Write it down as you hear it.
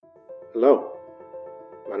Hello,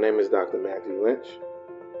 my name is Dr. Matthew Lynch,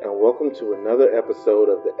 and welcome to another episode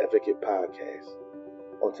of the Edvocate podcast.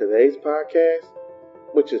 On today's podcast,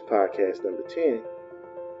 which is podcast number 10,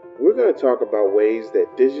 we're going to talk about ways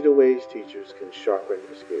that digital age teachers can sharpen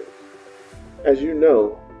their skills. As you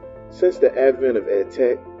know, since the advent of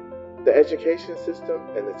edtech, the education system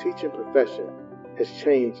and the teaching profession has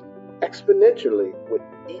changed exponentially with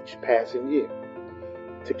each passing year.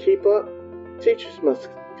 To keep up, teachers must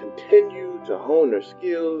continue to hone their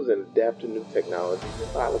skills and adapt to new technologies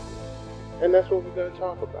and policies. And that's what we're going to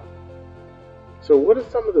talk about. So what are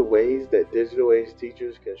some of the ways that digital age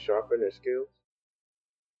teachers can sharpen their skills?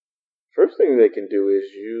 First thing they can do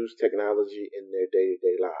is use technology in their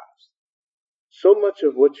day-to-day lives. So much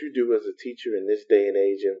of what you do as a teacher in this day and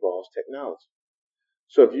age involves technology.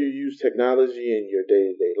 So if you use technology in your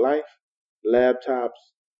day-to-day life, laptops,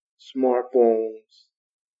 smartphones,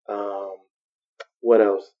 what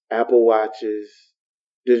else? Apple Watches,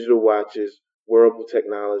 digital watches, wearable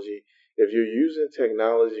technology. If you're using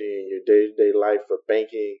technology in your day-to-day life for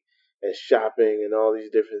banking and shopping and all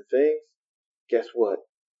these different things, guess what?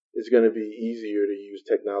 It's going to be easier to use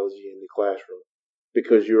technology in the classroom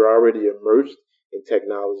because you're already immersed in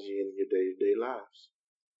technology in your day-to-day lives.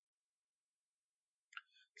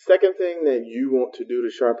 Second thing that you want to do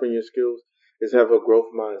to sharpen your skills is have a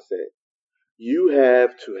growth mindset. You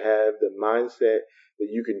have to have the mindset that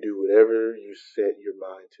you can do whatever you set your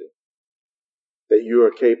mind to. That you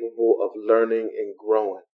are capable of learning and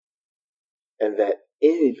growing. And that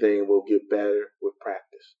anything will get better with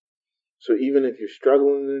practice. So even if you're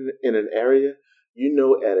struggling in an area, you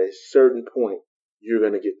know at a certain point you're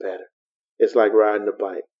going to get better. It's like riding a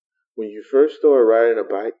bike. When you first start riding a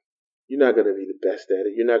bike, you're not going to be the best at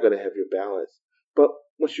it. You're not going to have your balance. But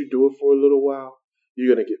once you do it for a little while,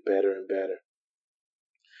 you're going to get better and better.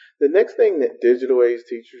 The next thing that digital age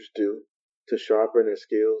teachers do to sharpen their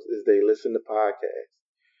skills is they listen to podcasts.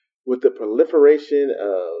 With the proliferation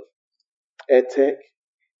of edtech,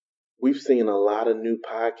 we've seen a lot of new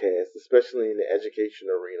podcasts, especially in the education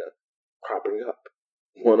arena, cropping up.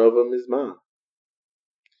 One of them is mine.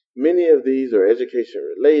 Many of these are education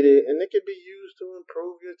related and they can be used to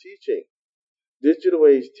improve your teaching. Digital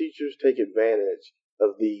age teachers take advantage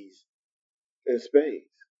of these in spades.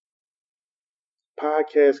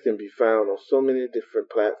 Podcasts can be found on so many different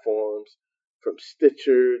platforms, from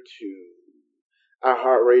Stitcher to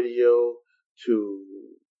iHeartRadio to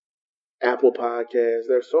Apple Podcasts.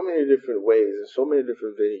 There are so many different ways and so many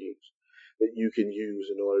different venues that you can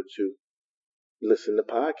use in order to listen to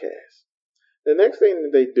podcasts. The next thing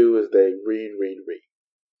that they do is they read.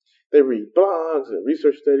 They read blogs and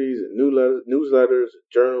research studies and newsletters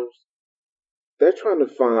and journals. They're trying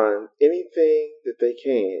to find anything that they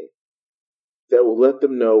can that will let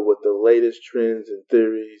them know what the latest trends and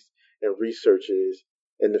theories and research is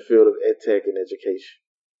in the field of edtech and education.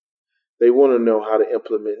 They want to know how to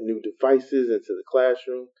implement new devices into the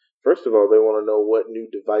classroom. First of all, they want to know what new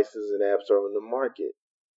devices and apps are on the market.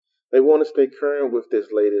 They want to stay current with this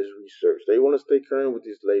latest research. They want to stay current with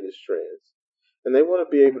these latest trends. And they want to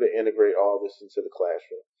be able to integrate all this into the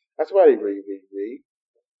classroom. That's why they read.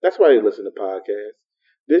 That's why they listen to podcasts.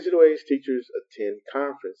 Digital age teachers attend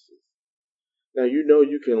conferences. Now, you know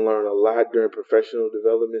you can learn a lot during professional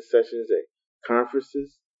development sessions at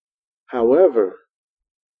conferences. However,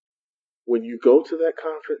 when you go to that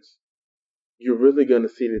conference, you're really going to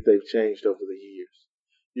see that they've changed over the years.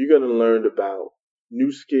 You're going to learn about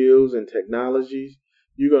new skills and technologies.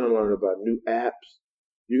 You're going to learn about new apps.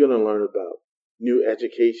 You're going to learn about new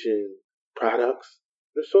education products.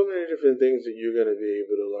 There's so many different things that you're going to be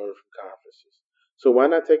able to learn from conferences. So why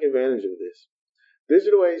not take advantage of this?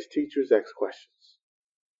 Digital age teachers ask questions.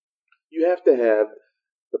 You have to have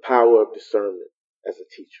the power of discernment as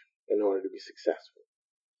a teacher in order to be successful.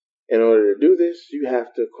 In order to do this, you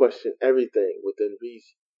have to question everything within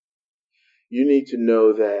reason. You need to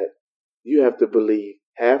know that you have to believe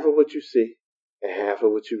half of what you see and half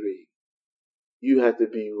of what you read. You have to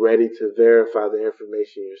be ready to verify the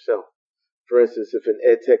information yourself. For instance, if an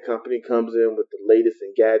edtech company comes in with the latest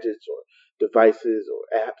in gadgets or devices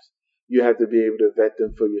or apps, you have to be able to vet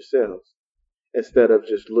them for yourselves instead of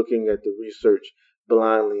just looking at the research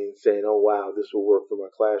blindly and saying, oh wow, this will work for my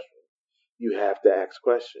classroom. You have to ask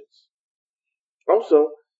questions. Also,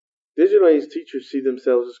 digital age teachers see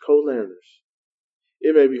themselves as co-learners.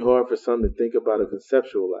 It may be hard for some to think about or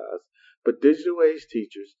conceptualize, but digital age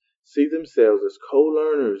teachers see themselves as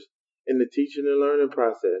co-learners in the teaching and learning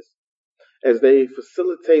process. As they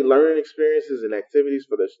facilitate learning experiences and activities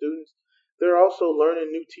for their students, they're also learning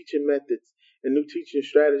new teaching methods and new teaching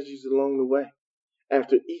strategies along the way.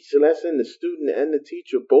 After each lesson, the student and the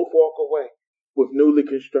teacher both walk away with newly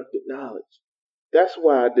constructed knowledge. That's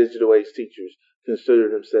why digital age teachers consider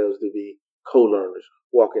themselves to be co-learners,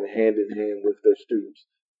 walking hand in hand with their students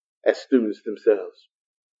as students themselves.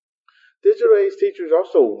 Digital age teachers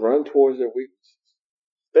also run towards their weaknesses.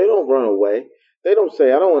 They don't run away. They don't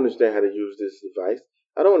say, I don't understand how to use this device.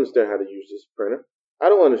 I don't understand how to use this printer. I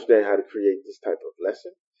don't understand how to create this type of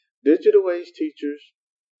lesson. Digital age teachers,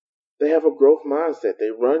 they have a growth mindset. They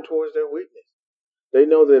run towards their weakness. They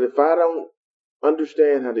know that if I don't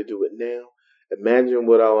understand how to do it now, imagine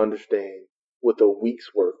what I'll understand with a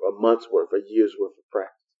week's worth, a month's worth, a year's worth of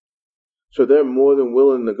practice. So they're more than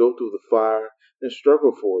willing to go through the fire and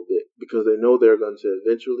struggle for a bit because they know they're going to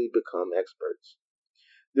eventually become experts.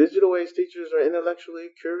 Digital age teachers are intellectually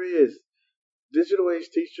curious. Digital age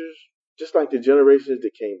teachers, just like the generations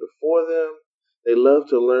that came before them, they love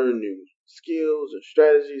to learn new skills and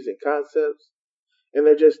strategies and concepts, and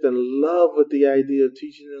they're just in love with the idea of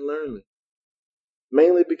teaching and learning,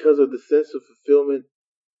 mainly because of the sense of fulfillment,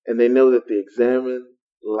 and they know that the examined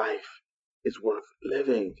life is worth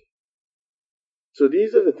living. So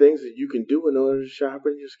these are the things that you can do in order to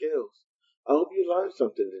sharpen your skills. I hope you learned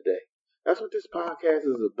something today. That's what this podcast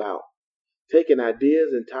is about. Taking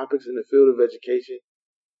ideas and topics in the field of education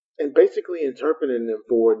and basically interpreting them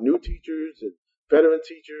for new teachers and veteran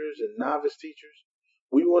teachers and novice teachers.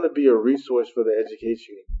 We want to be a resource for the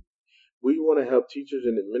education. We want to help teachers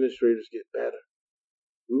and administrators get better.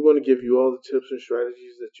 We want to give you all the tips and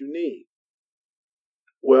strategies that you need.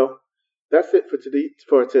 Well, that's it for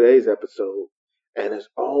today's episode. And as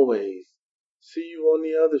always, see you on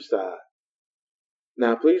the other side.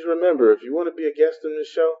 Now, please remember, if you want to be a guest on the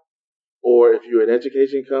show, or if you're an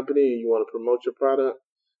education company and you want to promote your product,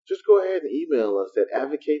 just go ahead and email us at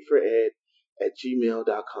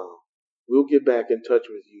advocatefored@gmail.com. We'll get back in touch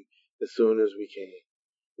with you as soon as we can.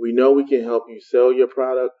 We know we can help you sell your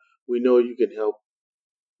product. We know we can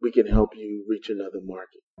help you reach another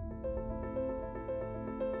market.